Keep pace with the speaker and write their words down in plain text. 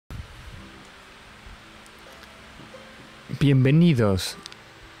Bienvenidos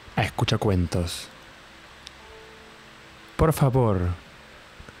a Escucha Cuentos. Por favor,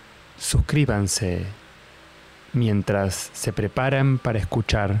 suscríbanse mientras se preparan para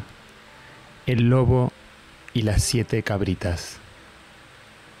escuchar El Lobo y las 7 Cabritas.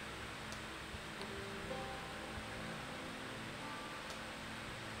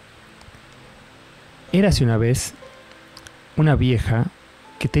 Érase una vez una vieja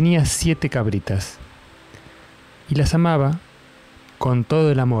que tenía 7 cabritas y las amaba con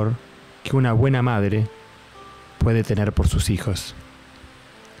todo el amor que una buena madre puede tener por sus hijos.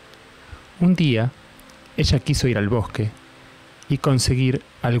 Un día, ella quiso ir al bosque y conseguir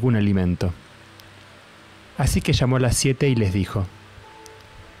algún alimento. Así que llamó a las 7 y les dijo: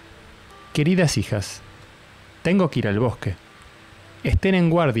 «Queridas hijas, tengo que ir al bosque. Estén en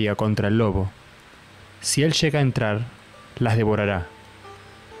guardia contra el lobo. Si él llega a entrar, las devorará,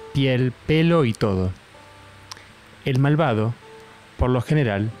 piel, pelo y todo. El malvado, por lo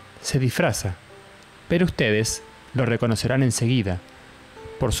general, se disfraza, pero ustedes lo reconocerán enseguida,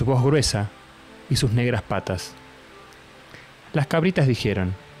 por su voz gruesa y sus negras patas». Las cabritas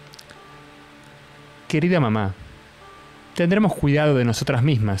dijeron: «Querida mamá, tendremos cuidado de nosotras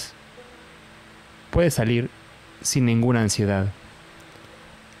mismas. Puede salir sin ninguna ansiedad».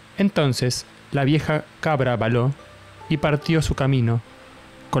 Entonces la vieja cabra baló y partió su camino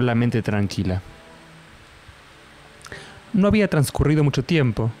con la mente tranquila. No había transcurrido mucho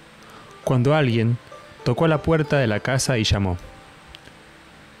tiempo cuando alguien tocó a la puerta de la casa y llamó: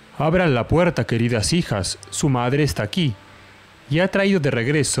 «Abran la puerta, queridas hijas, su madre está aquí y ha traído de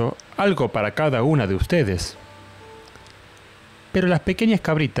regreso algo para cada una de ustedes». Pero las pequeñas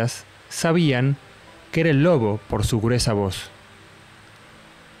cabritas sabían que era el lobo por su gruesa voz.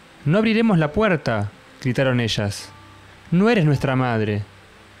 «No abriremos la puerta», gritaron ellas. «No eres nuestra madre.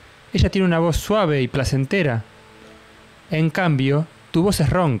 Ella tiene una voz suave y placentera. En cambio, tu voz es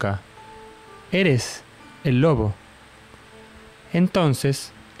ronca. Eres el lobo».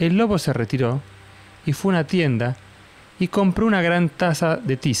 Entonces, el lobo se retiró y fue a una tienda y compró una gran taza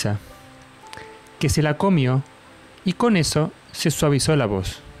de tiza, que se la comió y con eso se suavizó la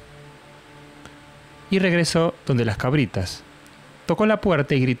voz. Y regresó donde las cabritas. Tocó la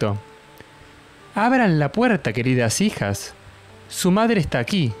puerta y gritó: «Abran la puerta, queridas hijas. Su madre está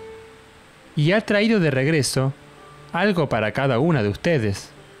aquí y ha traído de regreso algo para cada una de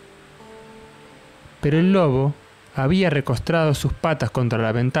ustedes». Pero el lobo había recostado sus patas contra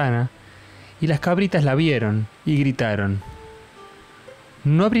la ventana y las cabritas la vieron y gritaron: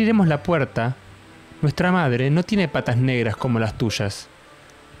 «No abriremos la puerta. Nuestra madre no tiene patas negras como las tuyas.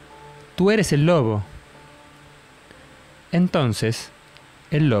 Tú eres el lobo». Entonces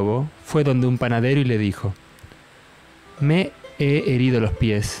el lobo fue donde un panadero y le dijo: «Me he herido los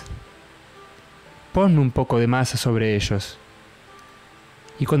pies. Ponme un poco de masa sobre ellos».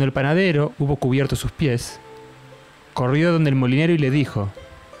 Y cuando el panadero hubo cubierto sus pies, corrió donde el molinero y le dijo: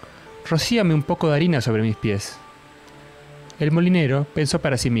 «Rocíame un poco de harina sobre mis pies». El molinero pensó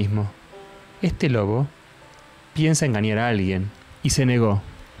para sí mismo: «Este lobo piensa engañar a alguien», y se negó.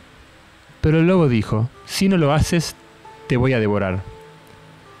 Pero el lobo dijo: «Si no lo haces, te voy a devorar».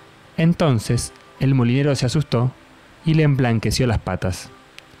 Entonces el molinero se asustó y le emblanqueció las patas.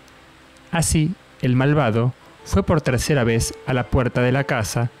 Así, el malvado fue por tercera vez a la puerta de la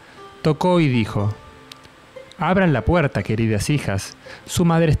casa, tocó y dijo: «Abran la puerta, queridas hijas, su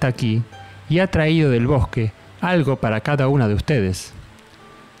madre está aquí y ha traído del bosque algo para cada una de ustedes».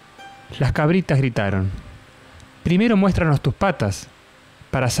 Las cabritas gritaron: «Primero muéstranos tus patas,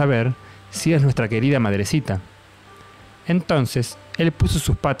 para saber si es nuestra querida madrecita». Entonces él puso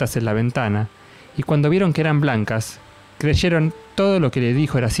sus patas en la ventana y cuando vieron que eran blancas, creyeron todo lo que le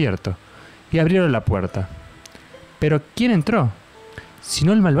dijo era cierto y abrieron la puerta. Pero ¿quién entró?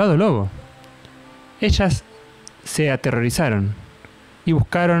 Sino el malvado lobo. Ellas se aterrorizaron y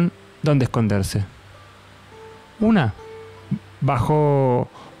buscaron dónde esconderse. Una bajó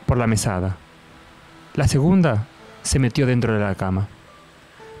por la mesada. La segunda se metió dentro de la cama.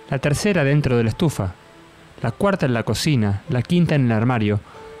 La tercera dentro de la estufa. La cuarta en la cocina, la quinta en el armario,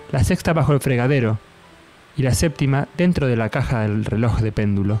 la sexta bajo el fregadero y la séptima dentro de la caja del reloj de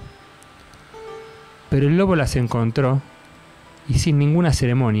péndulo. Pero el lobo las encontró y sin ninguna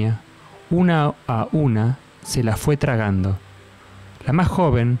ceremonia, una a una, se las fue tragando. La más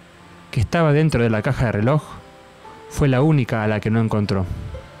joven, que estaba dentro de la caja de reloj, fue la única a la que no encontró.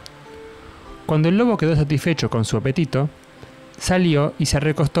 Cuando el lobo quedó satisfecho con su apetito, salió y se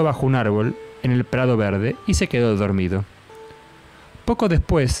recostó bajo un árbol en el prado verde y se quedó dormido. Poco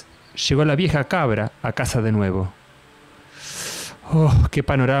después llegó la vieja cabra a casa de nuevo. ¡Oh, qué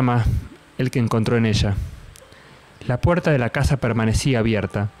panorama el que encontró en ella! La puerta de la casa permanecía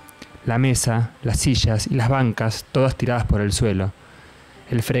abierta, la mesa, las sillas y las bancas todas tiradas por el suelo,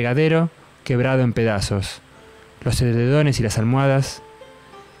 el fregadero quebrado en pedazos, los edredones y las almohadas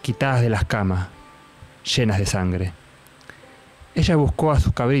quitadas de las camas, llenas de sangre. Ella buscó a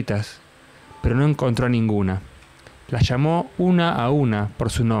sus cabritas, pero no encontró a ninguna. Las llamó una a una por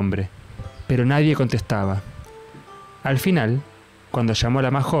su nombre, pero nadie contestaba. Al final, cuando llamó a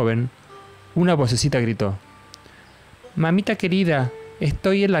la más joven, una vocecita gritó: «Mamita querida,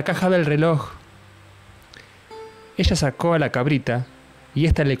 estoy en la caja del reloj». Ella sacó a la cabrita y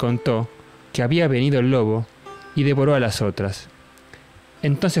ésta le contó que había venido el lobo y devoró a las otras.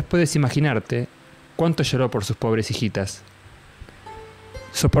 Entonces puedes imaginarte cuánto lloró por sus pobres hijitas.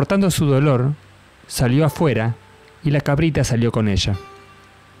 Soportando su dolor, salió afuera y la cabrita salió con ella.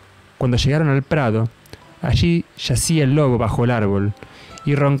 Cuando llegaron al prado, allí yacía el lobo bajo el árbol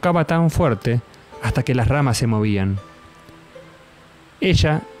y roncaba tan fuerte hasta que las ramas se movían.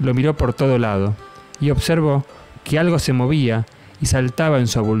 Ella lo miró por todo lado y observó que algo se movía y saltaba en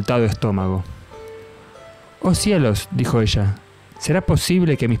su abultado estómago. «¡Oh cielos!», dijo ella, «¿será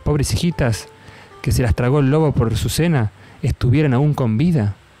posible que mis pobres hijitas, que se las tragó el lobo por su cena, estuvieran aún con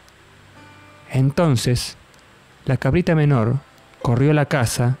vida?». Entonces, la cabrita menor corrió a la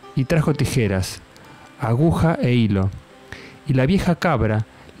casa y trajo tijeras, aguja e hilo, y la vieja cabra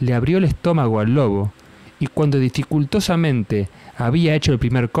le abrió el estómago al lobo, y cuando dificultosamente había hecho el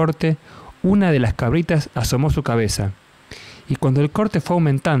primer corte, una de las cabritas asomó su cabeza, y cuando el corte fue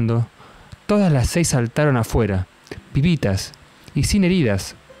aumentando, todas las 6 saltaron afuera, vivitas y sin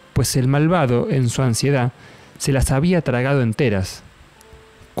heridas, pues el malvado, en su ansiedad, se las había tragado enteras.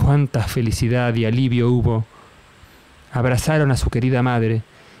 Cuánta felicidad y alivio hubo. Abrazaron a su querida madre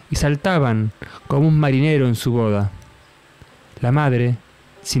y saltaban como un marinero en su boda. La madre,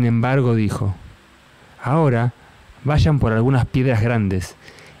 sin embargo, dijo: «Ahora vayan por algunas piedras grandes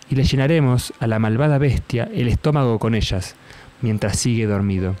y le llenaremos a la malvada bestia el estómago con ellas, mientras sigue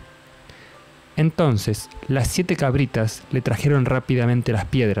dormido». Entonces las 7 cabritas le trajeron rápidamente las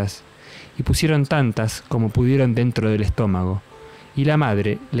piedras y pusieron tantas como pudieron dentro del estómago, y la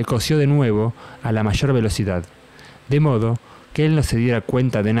madre le cosió de nuevo a la mayor velocidad, de modo que él no se diera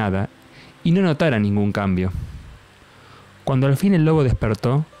cuenta de nada y no notara ningún cambio. Cuando al fin el lobo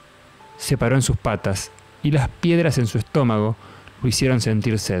despertó, se paró en sus patas y las piedras en su estómago lo hicieron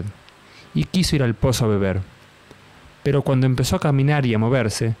sentir sed, y quiso ir al pozo a beber. Pero cuando empezó a caminar y a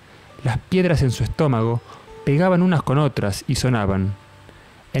moverse, las piedras en su estómago pegaban unas con otras y sonaban.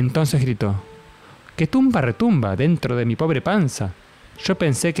 Entonces gritó: «¡Que tumba retumba dentro de mi pobre panza! Yo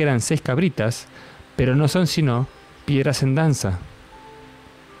pensé que eran 6 cabritas, pero no son sino piedras en danza».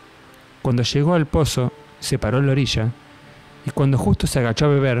 Cuando llegó al pozo, se paró en la orilla, y cuando justo se agachó a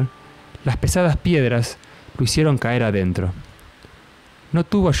beber, las pesadas piedras lo hicieron caer adentro. No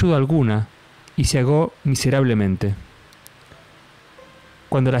tuvo ayuda alguna y se ahogó miserablemente.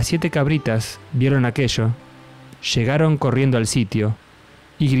 Cuando las 7 cabritas vieron aquello, llegaron corriendo al sitio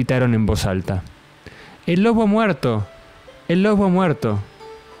y gritaron en voz alta: «¡El lobo ha muerto! ¡El lobo ha muerto!».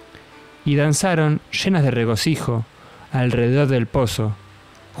 Y danzaron llenas de regocijo alrededor del pozo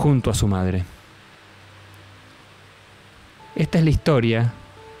junto a su madre. Esta es la historia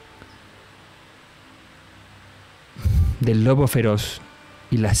del lobo feroz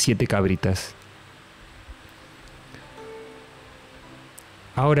y las 7 cabritas.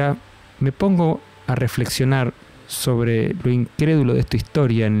 Ahora me pongo a reflexionar sobre lo incrédulo de esta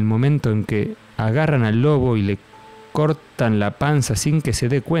historia en el momento en que agarran al lobo y le cortan la panza sin que se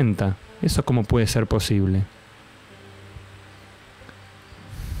dé cuenta. ¿Eso cómo puede ser posible?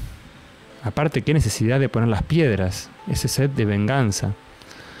 Aparte, ¿qué necesidad de poner las piedras? Ese sed de venganza.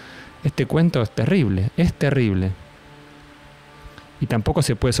 Este cuento es terrible, es terrible. Y tampoco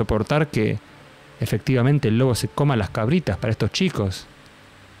se puede soportar que efectivamente el lobo se coma las cabritas para estos chicos.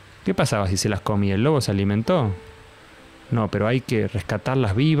 ¿Qué pasaba si se las comía? ¿El lobo se alimentó? No, pero hay que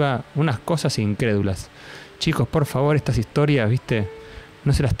rescatarlas vivas, unas cosas incrédulas. Chicos, por favor, estas historias, ¿viste?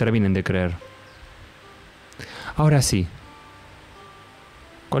 No se las terminen de creer. Ahora sí,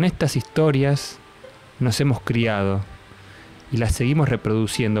 con estas historias nos hemos criado y las seguimos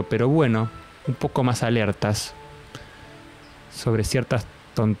reproduciendo, pero bueno, un poco más alertas sobre ciertas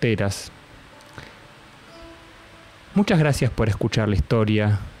tonteras. Muchas gracias por escuchar la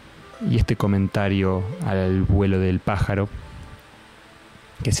historia y este comentario al vuelo del pájaro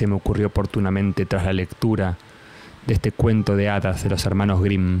que se me ocurrió oportunamente tras la lectura de este cuento de hadas de los hermanos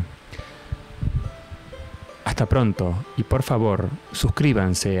Grimm. Hasta pronto y por favor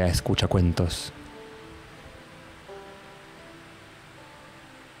suscríbanse a Escucha Cuentos.